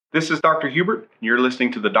This is Dr. Hubert, and you're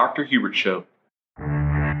listening to The Dr. Hubert Show.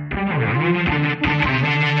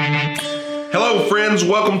 Hello, friends.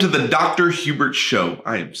 Welcome to The Dr. Hubert Show.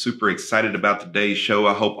 I am super excited about today's show.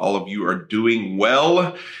 I hope all of you are doing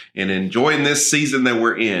well and enjoying this season that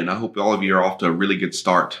we're in. I hope all of you are off to a really good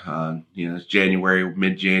start. It's January,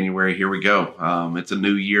 mid-January. Here we go. It's a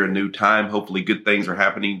new year, a new time. Hopefully good things are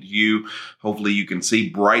happening to you. Hopefully you can see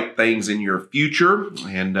bright things in your future.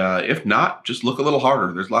 And if not, just look a little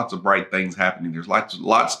harder. There's lots of bright things happening. There's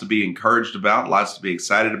lots to be encouraged about, lots to be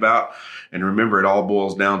excited about. And remember, it all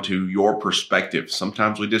boils down to your perspective.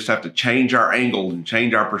 Sometimes we just have to change our angle and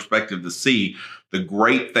change our perspective to see the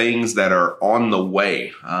great things that are on the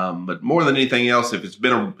way. But more than anything else, if it's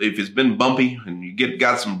been bumpy and you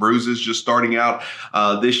got some bruises just starting out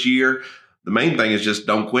this year, the main thing is just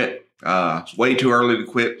don't quit. It's way too early to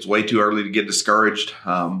quit. It's way too early to get discouraged.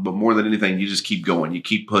 But more than anything, you just keep going. You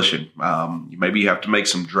keep pushing. Maybe you have to make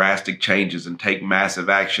some drastic changes and take massive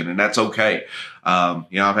action, and that's okay.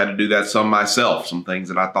 I've had to do that some myself. Some things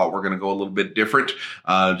that I thought were going to go a little bit different,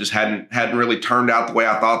 just hadn't really turned out the way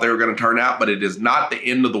I thought they were going to turn out. But it is not the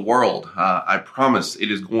end of the world. I promise it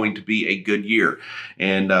is going to be a good year,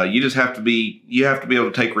 and you have to be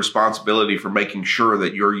able to take responsibility for making sure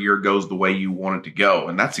that your year goes the way you want it to go.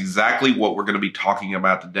 And that's exactly what we're going to be talking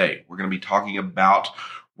about today. We're going to be talking about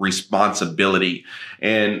responsibility.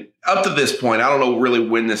 And up to this point, I don't know really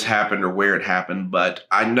when this happened or where it happened, but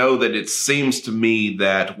I know that it seems to me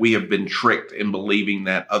that we have been tricked in believing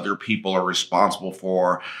that other people are responsible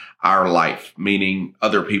for our life, meaning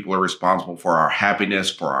other people are responsible for our happiness,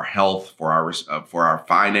 for our health, for our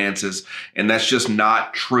finances. And that's just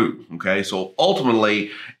not true. Okay. So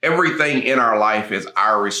ultimately, everything in our life is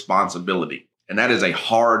our responsibility. And that is a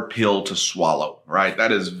hard pill to swallow, right?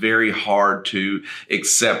 That is very hard to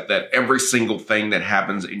accept, that every single thing that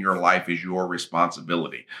happens in your life is your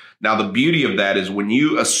responsibility. Now, the beauty of that is when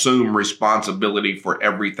you assume responsibility for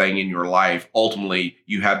everything in your life, ultimately,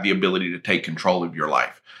 you have the ability to take control of your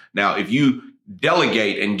life. Now, if you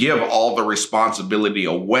delegate and give all the responsibility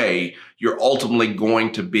away, you're ultimately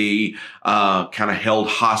going to be kind of held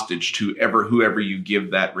hostage to whoever you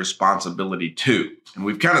give that responsibility to. And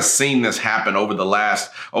we've kind of seen this happen over the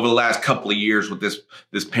last couple of years with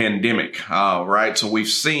this pandemic, right? So we've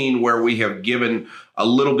seen where we have given a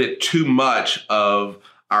little bit too much of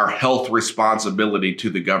our health responsibility to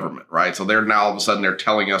the government, right? So they're now all of a sudden they're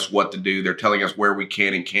telling us what to do. They're telling us where we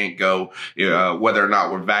can and can't go, whether or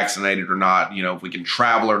not we're vaccinated or not, if we can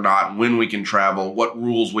travel or not, when we can travel, what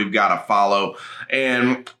rules we've got to follow.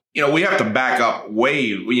 And we have to back up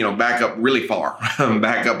really far,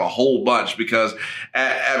 back up a whole bunch, because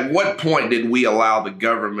at what point did we allow the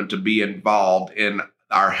government to be involved in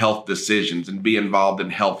our health decisions and be involved in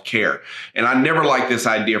health care? And I never liked this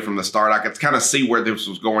idea from the start. I could kind of see where this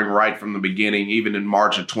was going right from the beginning. Even in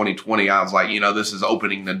March of 2020, I was like, this is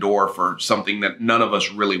opening the door for something that none of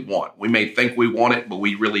us really want. We may think we want it, but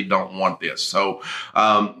we really don't want this. So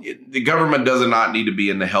the government does not need to be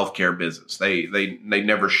in the healthcare business. They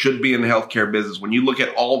never should be in the healthcare business. When you look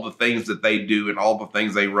at all the things that they do and all the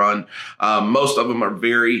things they run, most of them are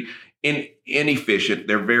very inefficient.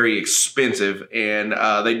 They're very expensive, and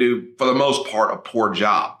they do, for the most part, a poor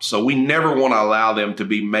job. So we never want to allow them to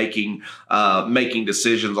be making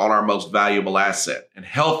decisions on our most valuable asset. And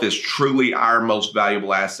health is truly our most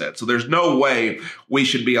valuable asset. So there's no way we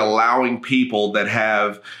should be allowing people that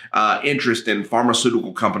have interest in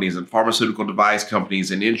pharmaceutical companies and pharmaceutical device companies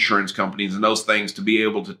and insurance companies and those things to be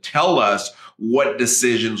able to tell us what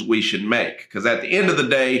decisions we should make. Because at the end of the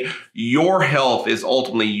day, your health is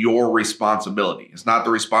ultimately your responsibility. It's not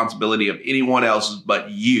the responsibility of anyone else's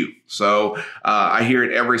but you. So I hear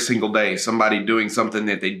it every single day, somebody doing something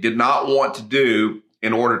that they did not want to do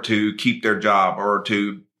in order to keep their job or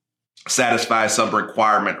to satisfy some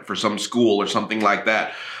requirement for some school or something like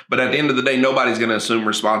that. But at the end of the day, nobody's going to assume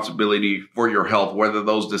responsibility for your health, whether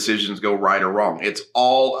those decisions go right or wrong. It's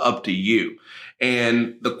all up to you.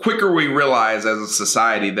 And the quicker we realize as a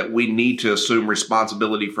society that we need to assume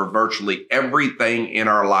responsibility for virtually everything in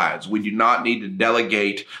our lives, we do not need to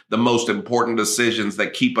delegate the most important decisions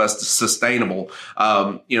that keep us sustainable.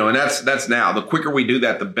 And that's now. The quicker we do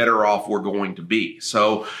that, the better off we're going to be.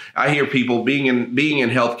 So I hear people being in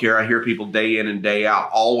healthcare, I hear people day in and day out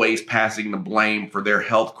always passing the blame for their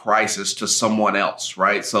health crisis to someone else,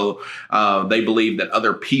 right? So they believe that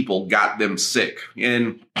other people got them sick.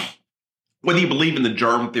 And whether you believe in the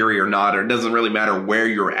germ theory or not, or it doesn't really matter where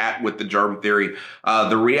you're at with the germ theory.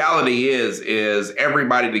 The reality is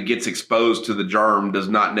everybody that gets exposed to the germ does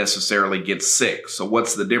not necessarily get sick. So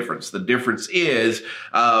what's the difference? The difference is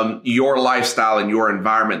your lifestyle and your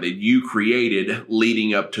environment that you created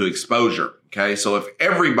leading up to exposure. Okay, so if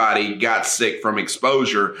everybody got sick from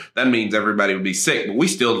exposure, that means everybody would be sick. But we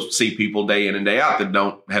still see people day in and day out that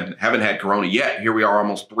haven't had corona yet. Here we are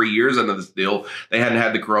almost 3 years into this deal. They hadn't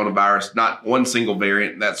had the coronavirus, not one single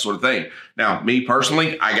variant, that sort of thing. Now, me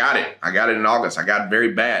personally, I got it. I got it in August. I got it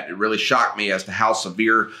very bad. It really shocked me as to how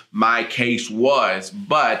severe my case was.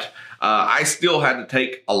 But I still had to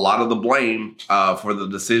take a lot of the blame for the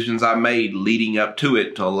decisions I made leading up to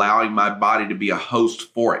it, to allowing my body to be a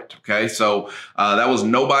host for it. Okay, so that was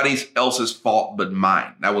nobody else's fault but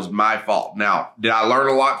mine. That was my fault. Now, did I learn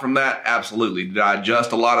a lot from that? Absolutely. Did I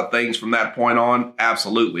adjust a lot of things from that point on?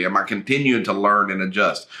 Absolutely. Am I continuing to learn and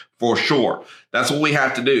adjust? For sure. That's what we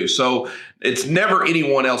have to do. So it's never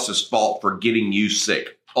anyone else's fault for getting you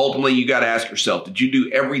sick. Ultimately, you got to ask yourself, did you do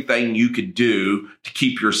everything you could do to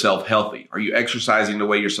keep yourself healthy? Are you exercising the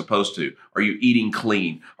way you're supposed to? Are you eating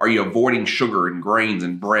clean? Are you avoiding sugar and grains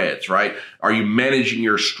and breads, right? Are you managing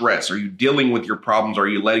your stress? Are you dealing with your problems? Are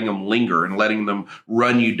you letting them linger and letting them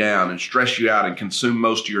run you down and stress you out and consume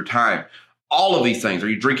most of your time? All of these things. Are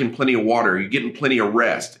you drinking plenty of water? Are you getting plenty of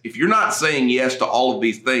rest? If you're not saying yes to all of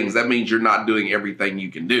these things, that means you're not doing everything you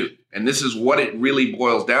can do. And this is what it really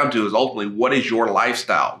boils down to, is ultimately, what is your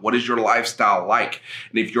lifestyle? What is your lifestyle like?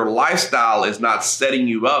 And if your lifestyle is not setting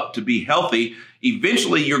you up to be healthy,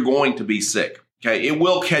 eventually you're going to be sick. Okay, it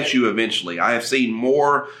will catch you eventually. I have seen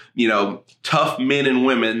more, tough men and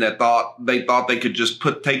women that thought they could just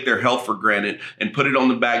take their health for granted and put it on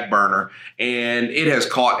the back burner, and it has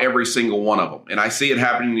caught every single one of them. And I see it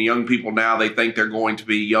happening to young people now. They think they're going to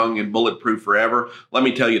be young and bulletproof forever. Let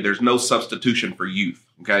me tell you, there's no substitution for youth.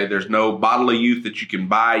 Okay, there's no bottle of youth that you can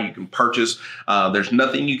buy, you can purchase. There's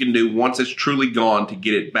nothing you can do once it's truly gone to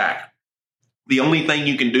get it back. The only thing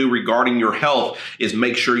you can do regarding your health is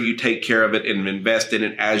make sure you take care of it and invest in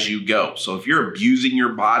it as you go. So if you're abusing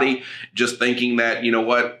your body, just thinking that, you know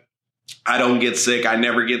what, I don't get sick, I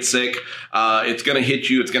never get sick, it's going to hit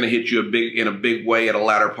you. It's going to hit you in a big way at a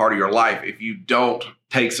latter part of your life if you don't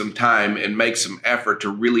take some time and make some effort to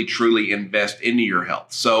really, truly invest into your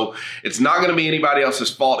health. So it's not going to be anybody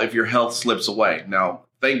else's fault if your health slips away. Now,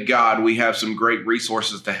 thank God we have some great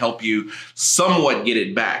resources to help you somewhat get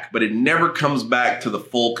it back, but it never comes back to the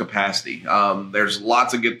full capacity. There's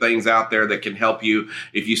lots of good things out there that can help you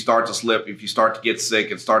if you start to slip, if you start to get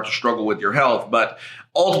sick and start to struggle with your health. But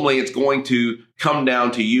ultimately, it's going to come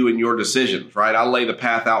down to you and your decisions, right? I lay the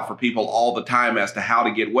path out for people all the time as to how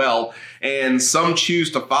to get well, and some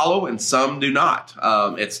choose to follow and some do not.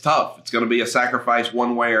 It's tough. It's going to be a sacrifice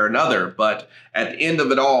one way or another, but at the end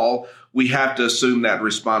of it all, we have to assume that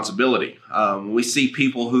responsibility. We see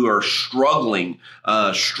people who are struggling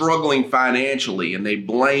financially, and they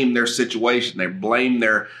blame their situation. They blame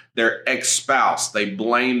their ex-spouse. They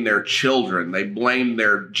blame their children. They blame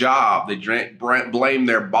their job. They blame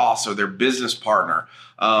their boss or their business partner.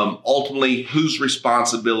 Ultimately, whose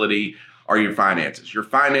responsibility are your finances? Your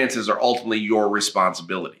finances are ultimately your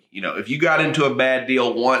responsibility. If you got into a bad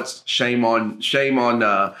deal once, shame on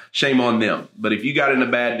them. But if you got in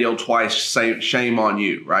a bad deal twice, shame on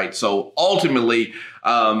you, right? So ultimately,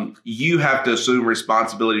 you have to assume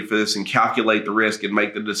responsibility for this and calculate the risk and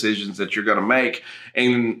make the decisions that you're going to make.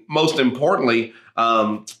 And most importantly,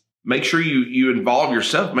 make sure you involve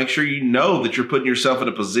yourself. Make sure you know that you're putting yourself in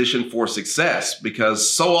a position for success, because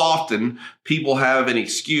so often people have an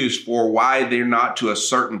excuse for why they're not to a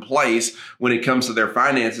certain place when it comes to their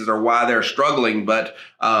finances or why they're struggling, but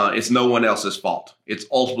it's no one else's fault. It's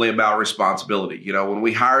ultimately about responsibility. When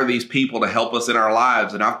we hire these people to help us in our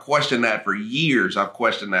lives, and I've questioned that for years. I've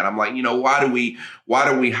questioned that. I'm like, why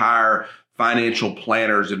do we hire financial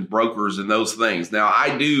planners and brokers and those things? Now,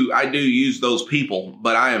 I do use those people,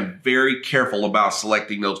 but I am very careful about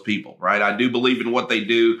selecting those people, right? I do believe in what they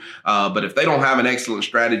do, but if they don't have an excellent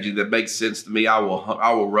strategy that makes sense to me, I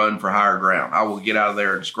will run for higher ground. I will get out of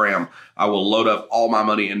there and scram. I will load up all my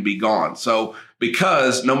money and be gone. So,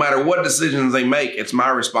 because no matter what decisions they make, it's my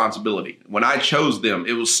responsibility. When I chose them,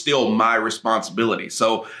 it was still my responsibility.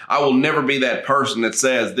 So I will never be that person that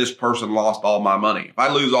says this person lost all my money. If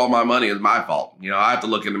I lose all my money, it's my fault. I have to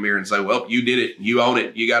look in the mirror and say, well, you did it. You own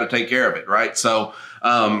it. You got to take care of it, right? So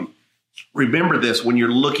remember this when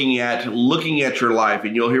you're looking at your life,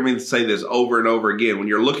 and you'll hear me say this over and over again. When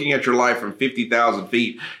you're looking at your life from 50,000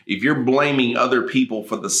 feet, if you're blaming other people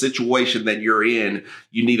for the situation that you're in,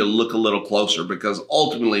 you need to look a little closer, because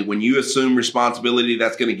ultimately when you assume responsibility,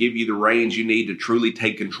 that's going to give you the range you need to truly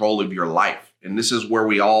take control of your life. And this is where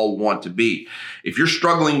we all want to be. If you're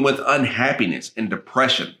struggling with unhappiness and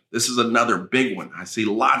depression, this is another big one. I see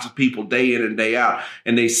lots of people day in and day out,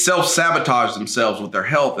 and they self-sabotage themselves with their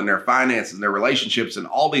health and their finances and their relationships and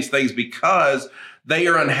all these things because they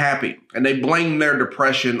are unhappy, and they blame their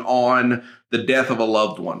depression on the death of a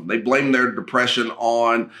loved one. They blame their depression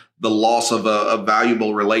on the loss of a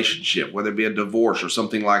valuable relationship, whether it be a divorce or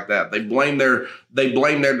something like that. They blame their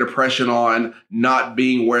depression on not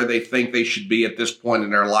being where they think they should be at this point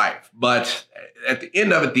in their life. But at the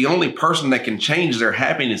end of it, the only person that can change their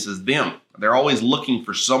happiness is them. They're always looking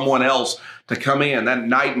for someone else to come in, that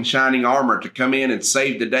knight in shining armor, to come in and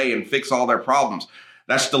save the day and fix all their problems.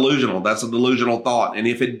 That's delusional. That's a delusional thought. And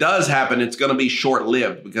if it does happen, it's going to be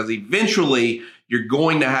short-lived, because eventually you're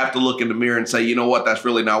going to have to look in the mirror and say, you know what, that's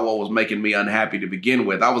really not what was making me unhappy to begin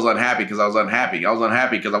with. I was unhappy because I was unhappy. I was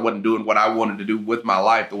unhappy because I wasn't doing what I wanted to do with my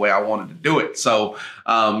life the way I wanted to do it. So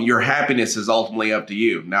your happiness is ultimately up to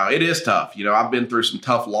you. Now, it is tough. I've been through some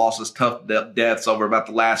tough losses, tough deaths over about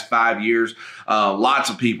the last 5 years. Lots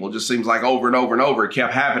of people. It just seems like over and over and over it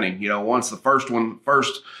kept happening. Once the first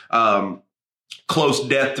close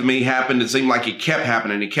death to me happened, it seemed like it kept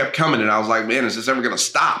happening. It kept coming. And I was like, man, is this ever going to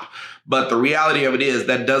stop? But the reality of it is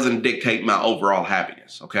that doesn't dictate my overall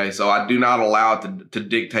happiness. Okay. So I do not allow it to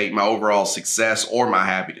dictate my overall success or my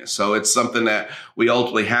happiness. So it's something that we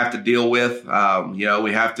ultimately have to deal with.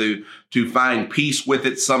 We have to find peace with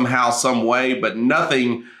it somehow, some way, but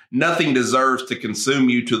nothing deserves to consume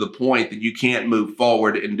you to the point that you can't move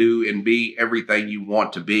forward and do and be everything you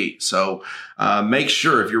want to be. So make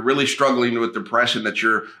sure, if you're really struggling with depression, that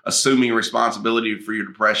you're assuming responsibility for your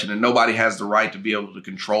depression, and nobody has the right to be able to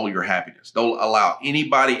control your happiness. Don't allow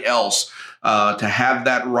anybody else to have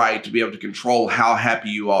that right to be able to control how happy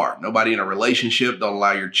you are. Nobody in a relationship. Don't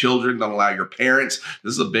allow your children. Don't allow your parents.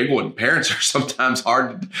 This is a big one. Parents are sometimes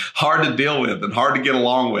hard to deal with and hard to get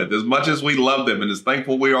along with. As much as we love them and as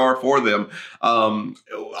thankful we are for them,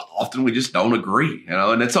 often we just don't agree,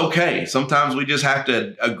 and it's okay. Sometimes we just have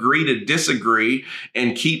to agree to disagree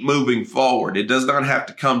and keep moving forward. It does not have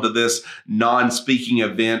to come to this non-speaking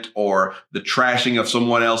event or the trashing of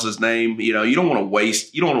someone else's name. You don't want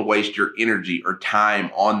to waste your energy or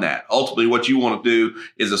time on that. Ultimately, what you want to do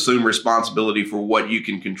is assume responsibility for what you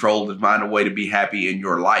can control to find a way to be happy in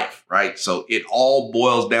your life, right? So it all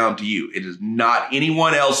boils down to you. It is not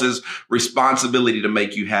anyone else's responsibility to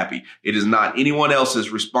make you happy. It is not anyone else's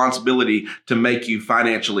responsibility to make you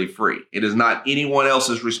financially free. It is not anyone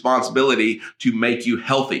else's responsibility to make you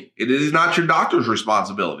healthy. It is not your doctor's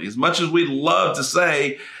responsibility. As much as we'd love to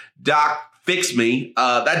say, Doc, fix me,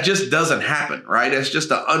 that just doesn't happen, right? It's just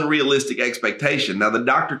an unrealistic expectation. Now, the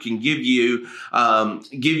doctor can give you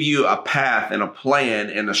a path and a plan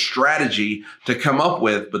and a strategy to come up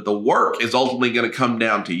with, but the work is ultimately going to come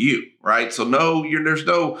down to you, right? So there's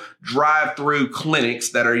no drive-through clinics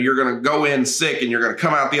that you're going to go in sick and you're going to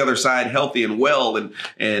come out the other side healthy and well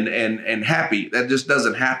and happy. That just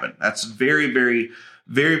doesn't happen. That's very, very,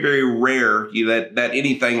 very, very rare that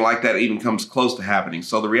anything like that even comes close to happening.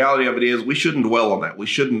 So the reality of it is we shouldn't dwell on that. We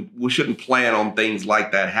shouldn't plan on things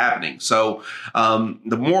like that happening. So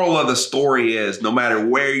the moral of the story is, no matter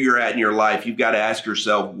where you're at in your life, you've got to ask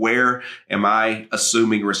yourself, where am I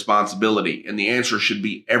assuming responsibility? And the answer should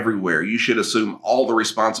be everywhere. You should assume all the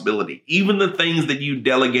responsibility. Even the things that you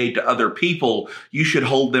delegate to other people, you should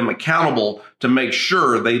hold them accountable to make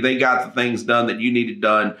sure they got the things done that you needed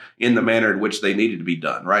done in the manner in which they needed to be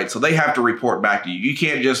done, right? So they have to report back to you. You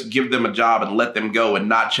can't just give them a job and let them go and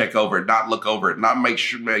not check over it, not look over it, not make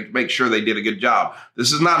sure they did a good job.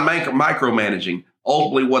 This is not micromanaging.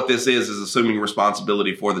 Ultimately, what this is assuming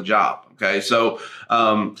responsibility for the job. Okay, so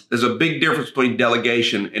there's a big difference between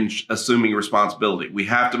delegation and assuming responsibility. We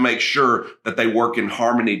have to make sure that they work in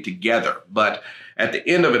harmony together. But at the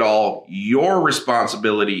end of it all, your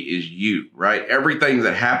responsibility is you, right? Everything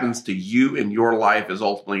that happens to you in your life is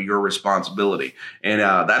ultimately your responsibility. And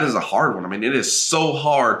that is a hard one. I mean, it is so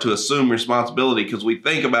hard to assume responsibility because we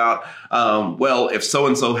think about, well, if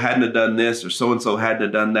so-and-so hadn't have done this or so-and-so hadn't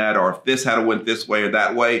have done that, or if this had went this way or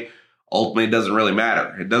that way, ultimately it doesn't really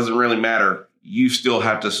matter. It doesn't really matter you still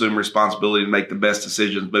have to assume responsibility to make the best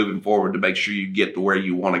decisions moving forward to make sure you get to where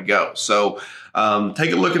you want to go. So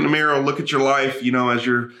take a look in the mirror, look at your life,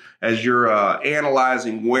 as you're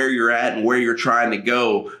analyzing where you're at and where you're trying to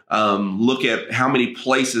go. Look at how many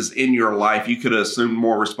places in your life you could have assumed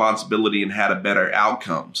more responsibility and had a better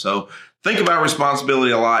outcome. So think about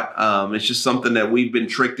responsibility a lot. It's just something that we've been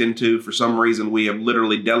tricked into. For some reason, we have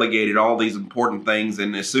literally delegated all these important things.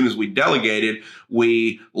 And as soon as we delegated,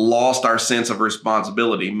 we lost our sense of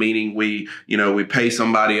responsibility, meaning we pay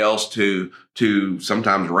somebody else to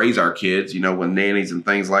sometimes raise our kids, with nannies and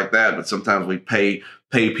things like that. But sometimes we pay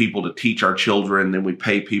people to teach our children, then we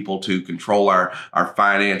pay people to control our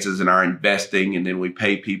finances and our investing, and then we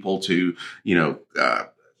pay people to,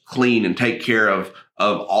 clean and take care of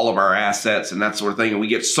all of our assets and that sort of thing. And we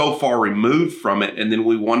get so far removed from it, and then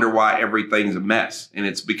we wonder why everything's a mess. And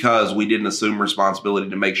it's because we didn't assume responsibility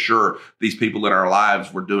to make sure these people in our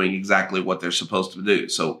lives were doing exactly what they're supposed to do.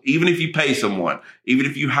 So even if you pay someone, even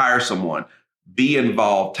if you hire someone, be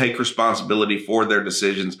involved, take responsibility for their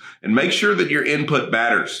decisions, and make sure that your input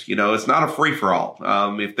matters. It's not a free for all.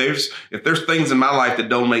 If there's things in my life that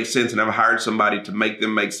don't make sense, and I've hired somebody to make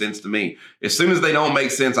them make sense to me, as soon as they don't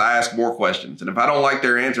make sense, I ask more questions. And if I don't like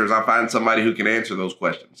their answers, I find somebody who can answer those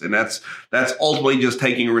questions. And that's ultimately just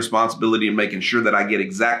taking responsibility and making sure that I get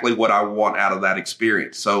exactly what I want out of that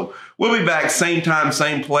experience. So we'll be back same time,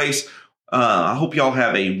 same place. I hope y'all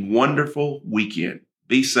have a wonderful weekend.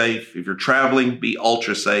 Be safe. If you're traveling, be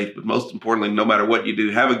ultra safe. But most importantly, no matter what you do,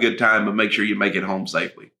 have a good time, but make sure you make it home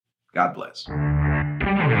safely. God bless.